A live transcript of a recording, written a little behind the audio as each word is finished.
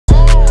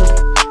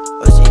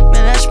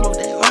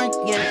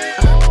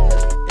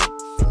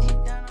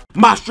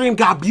my stream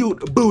got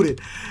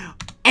booted.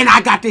 And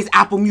I got this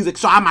Apple Music,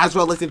 so I might as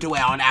well listen to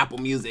it on Apple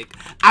Music.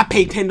 I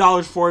paid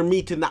 $10 for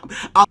me to not...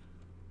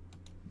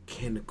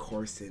 Ken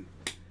Carson.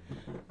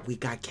 We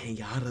got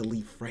Kenyatta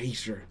Lee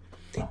Frazier.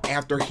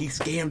 After he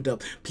scammed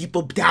up,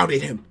 people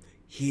doubted him.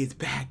 He is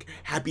back.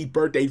 Happy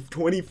birthday,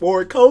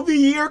 24. Kobe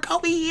year,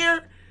 Kobe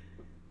year.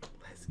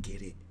 Let's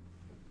get it.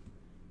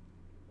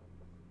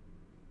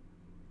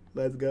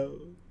 Let's go.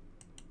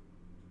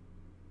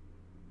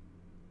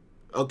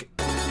 Okay.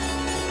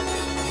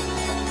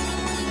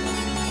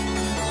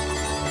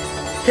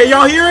 Can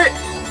y'all hear it?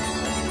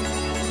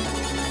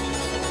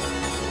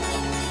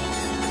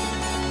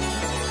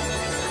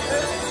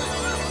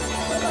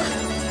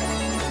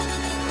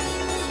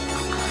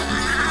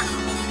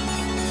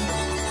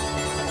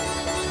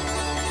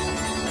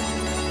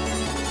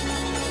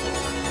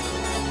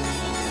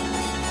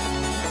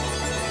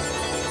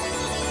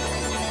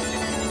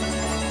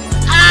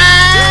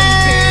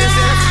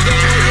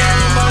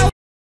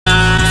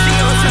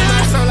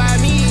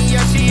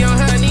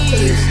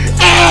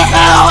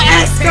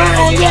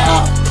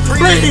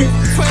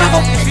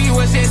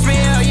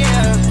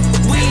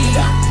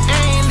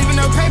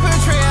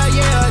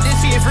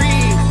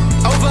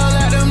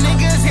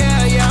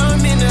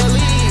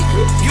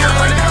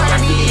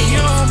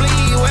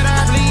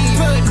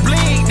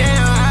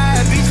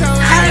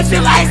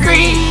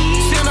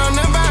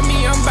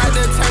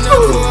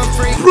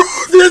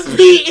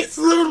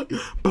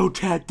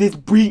 This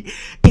beat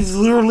is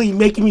literally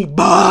making me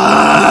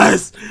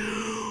buzz.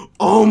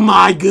 Oh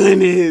my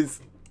goodness.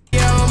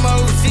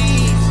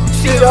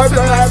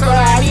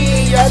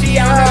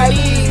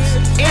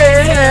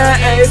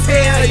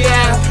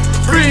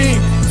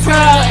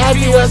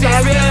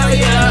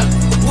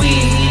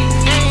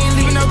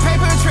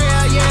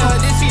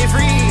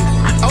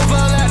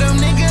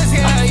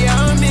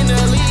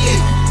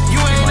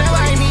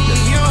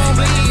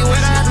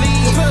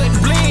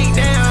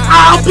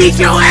 I'll beat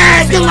your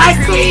ass, you like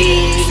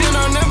me. Shit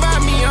on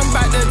about me, I'm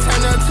about to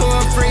turn her to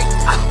a freak.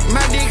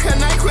 My dick a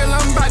NyQuil,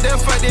 I'm about to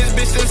fuck this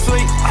bitch to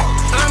sleep.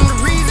 I'm the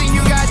reason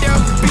you got that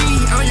B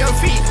on your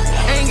feet.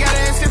 Ain't got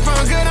that shit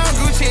from good on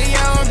Gucci,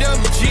 yeah, on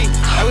WG.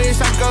 I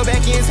wish I could go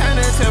back in time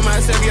and tell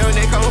myself your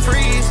neck on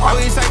freeze. I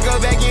wish I could go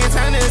back in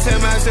time and tell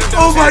myself.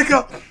 Oh my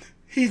god,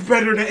 he's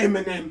better than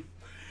Eminem.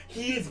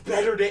 He is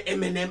better than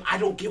Eminem. I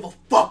don't give a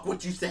fuck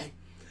what you say.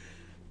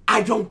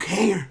 I don't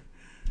care.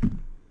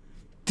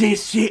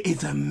 This shit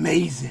is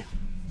amazing.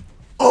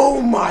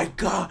 Oh my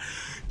god.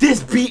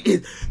 This beat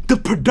is... The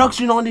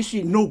production on this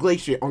shit, no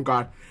glacier. Oh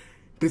god.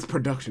 This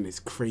production is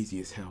crazy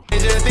as hell.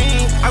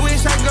 I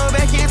wish I could go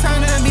back in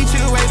time to meet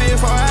you way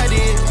before I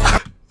did.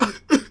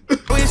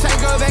 I wish I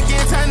could go back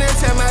in time to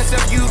tell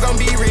myself you gon'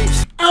 be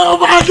rich. Oh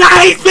my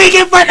god, he's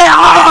speaking for the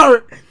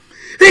heart.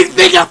 He's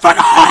speaking for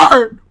the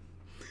heart.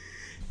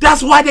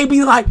 That's why they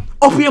be like,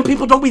 OPM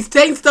people don't be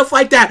saying stuff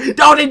like that.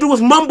 All they do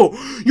is mumble.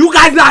 You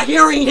guys not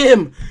hearing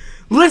him.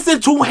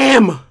 Listen to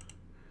him.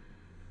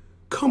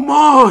 Come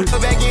on. Go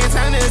back in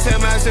time to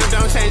tell myself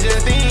don't change a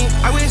thing.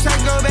 I wish I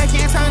could go back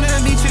in time to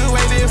meet you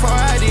way before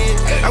I did.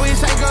 I wish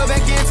I could go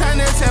back in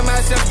time to tell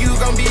myself you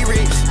gon' be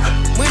rich.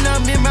 When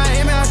I'm in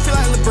Miami, I feel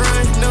like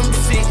LeBron, number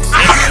 6.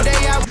 Every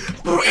day I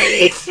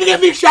give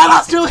me shout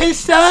outs to his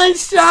son,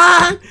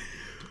 Sean.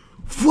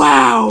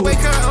 Wow. Wake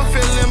up, I'm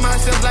feeling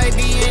myself like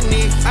being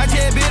Nick. I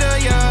just bit her,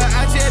 yeah.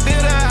 I just bit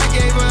her, I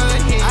gave her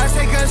a hit. I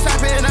take her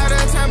shopping all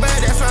the time, but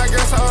that's my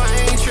girl, so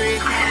I ain't trick.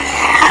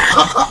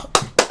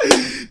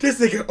 This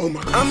nigga, oh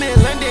my god. I'm in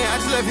London, I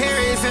just left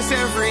Harris and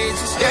Selfridge.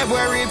 That boy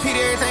repeat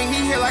everything,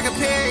 he hit like a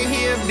parrot,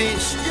 he a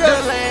bitch.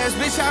 The last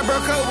bitch I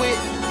broke up with,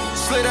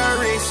 slit her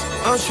wrist.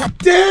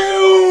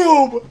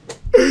 Damn!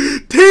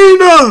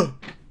 Tina!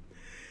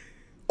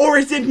 Or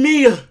is it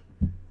Mia?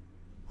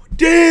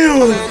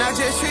 Damn! And I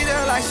just treat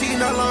her like she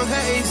no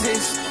longer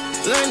exists.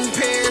 London,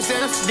 Paris,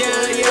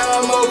 Amsterdam, yeah,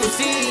 I'm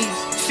overseas.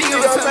 She gon'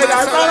 tell me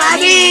that's all I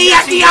need,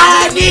 yes, she all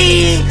I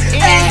need.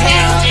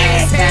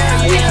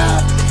 Exhale,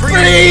 yeah.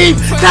 Breathe,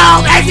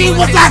 no, actually,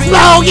 what's that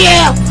slow,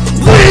 yeah.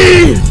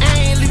 Breathe.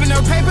 Ain't leaving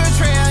no paper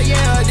trail,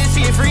 yeah, this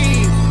shit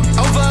free.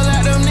 Over a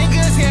lot of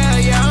niggas,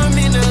 yeah, I'm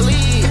in the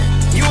league.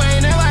 You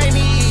ain't there like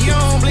me, you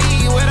don't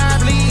bleed what I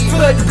bleed.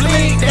 Put the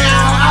bleed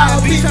down,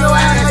 I'll beat your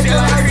ass till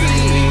I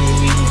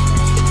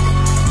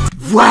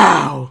breathe.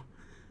 Wow.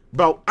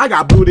 Bro, I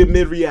got booted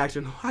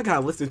mid-reaction. I gotta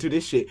listen to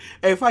this shit.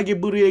 Hey, if I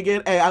get booted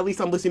again, hey, at least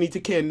I'm listening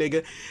to Ken,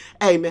 nigga.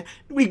 Hey, man,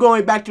 we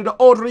going back to the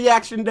old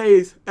reaction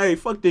days. Hey,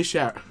 fuck this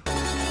shit.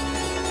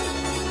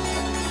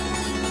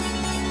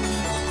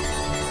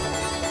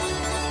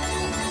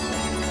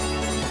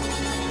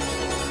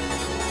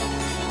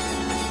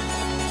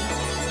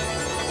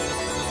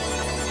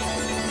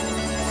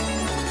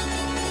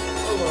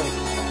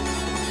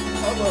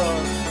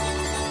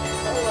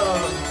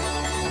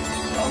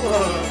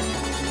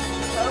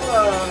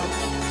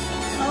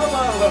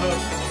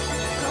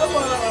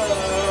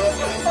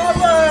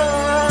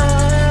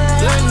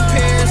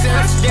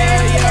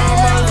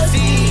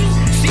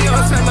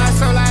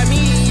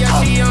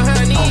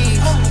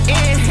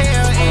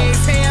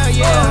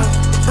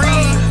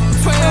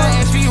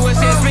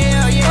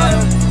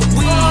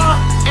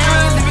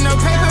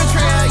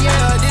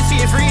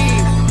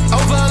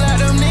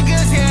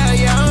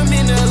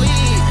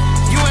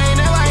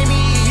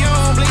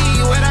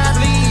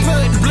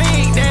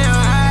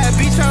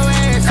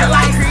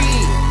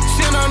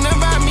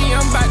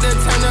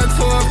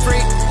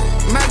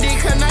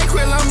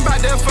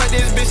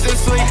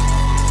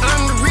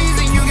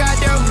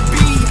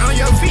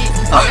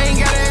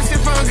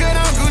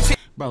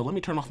 Bro, let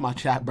me turn off my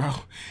chat, bro.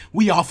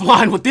 We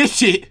offline with this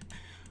shit.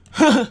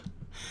 Yeah,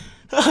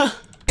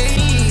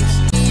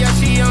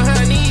 she on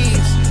her knees.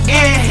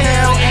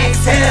 Inhale,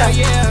 exhale.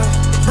 Yeah.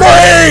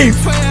 Breathe!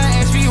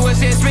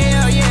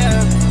 Yeah.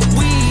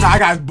 Nah, I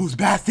gotta boost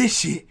past this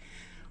shit.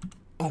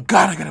 Oh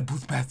God, I gotta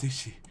boost past this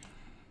shit.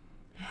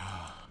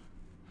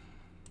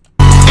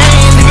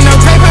 Ain't leaving no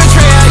paper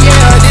trail,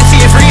 yeah, this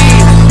shit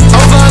free.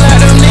 Over a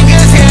lot of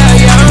niggas, hell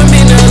yeah, I'm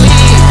in the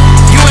lead.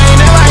 You ain't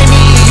never like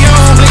me, you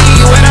don't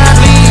bleed when I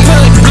bleed.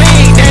 Put the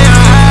blink down,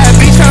 I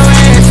beat your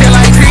ass till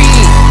I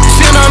creed.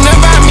 Shit on them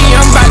by me,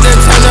 I'm about to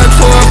turn her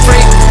to a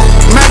freak.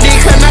 My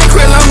dick a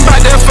NyQuil, I'm about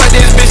to fuck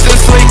this bitch to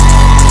sleep.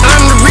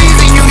 I'm the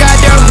reason you got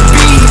them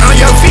beat on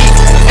your feet.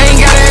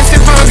 Ain't got that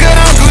shit from good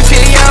on Gucci,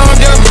 yeah, on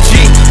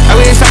WG. I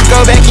wish I could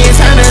go back in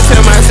time and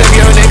tell myself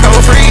your neck gon'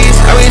 freeze.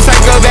 I wish I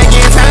could go back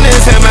in time and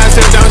tell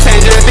myself don't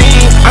change a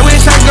thing. I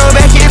wish I could go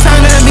back in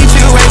time to meet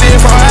you way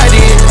before I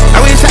did. I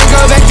wish I could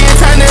go back in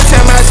time to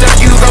tell myself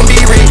you gon' be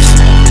rich.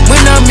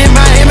 When I'm in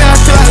Miami, I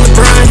feel like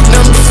LeBron,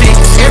 number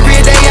 6. Every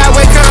day I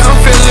wake up, I'm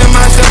feeling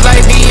myself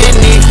like being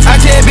Nick. I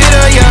just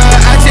bitter,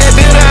 yeah, I just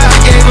bitter, I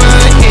gave her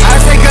a hit. I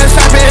take her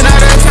shopping all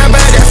the time,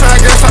 but that's my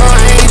girl, so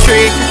I ain't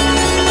trick.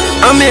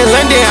 I'm in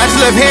London, I just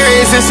left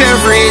Harris and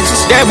Selfridge.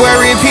 That boy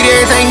repeat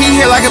everything, he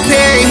hit like a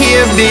parrot, he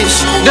a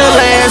bitch. The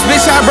last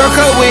bitch I broke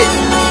up with,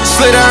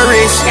 slit her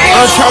wrist.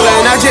 I'm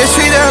trolling, I just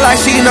treat her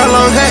like she no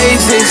longer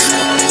exists.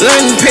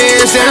 London,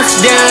 Paris,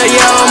 Amsterdam,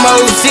 yeah, I'm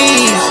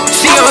overseas.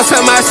 She on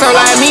some my soul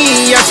like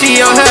me, yeah,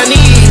 she on her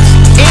knees.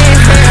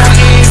 Inhale,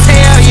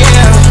 exhale,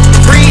 yeah,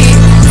 breathe.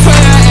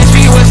 12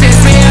 HP, what's it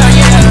smell,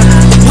 yeah.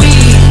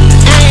 Weed,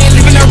 ain't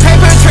leaving no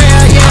paper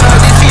trail, yeah,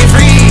 this shit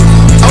free.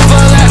 Over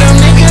a lot of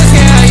niggas,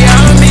 hell yeah,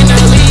 I'm in the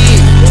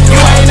lead.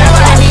 You ain't never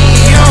like me,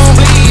 you don't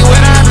bleed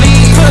when I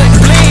bleed. Put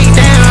the blink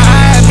down,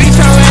 I beat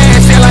your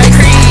ass till I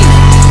creed.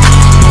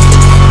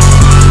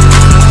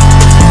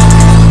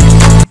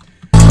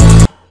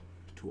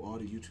 To all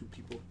the YouTube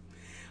people,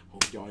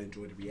 hope y'all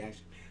enjoyed the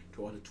reaction.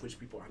 To all the Twitch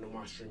people, I know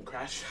my stream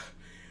crashed.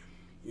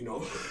 You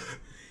know,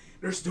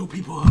 there's still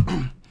people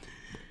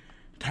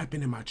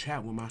typing in my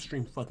chat when my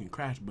stream fucking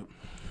crashed, but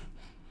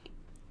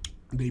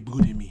they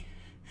booted me.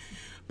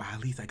 But at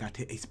least I got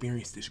to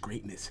experience this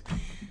greatness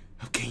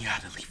of King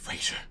Lee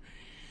Frazier.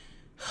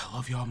 I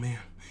love y'all, man.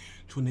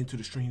 Tune into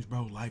the streams,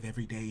 bro. Live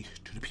every day.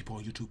 To the people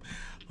on YouTube.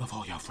 Love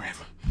all y'all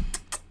forever.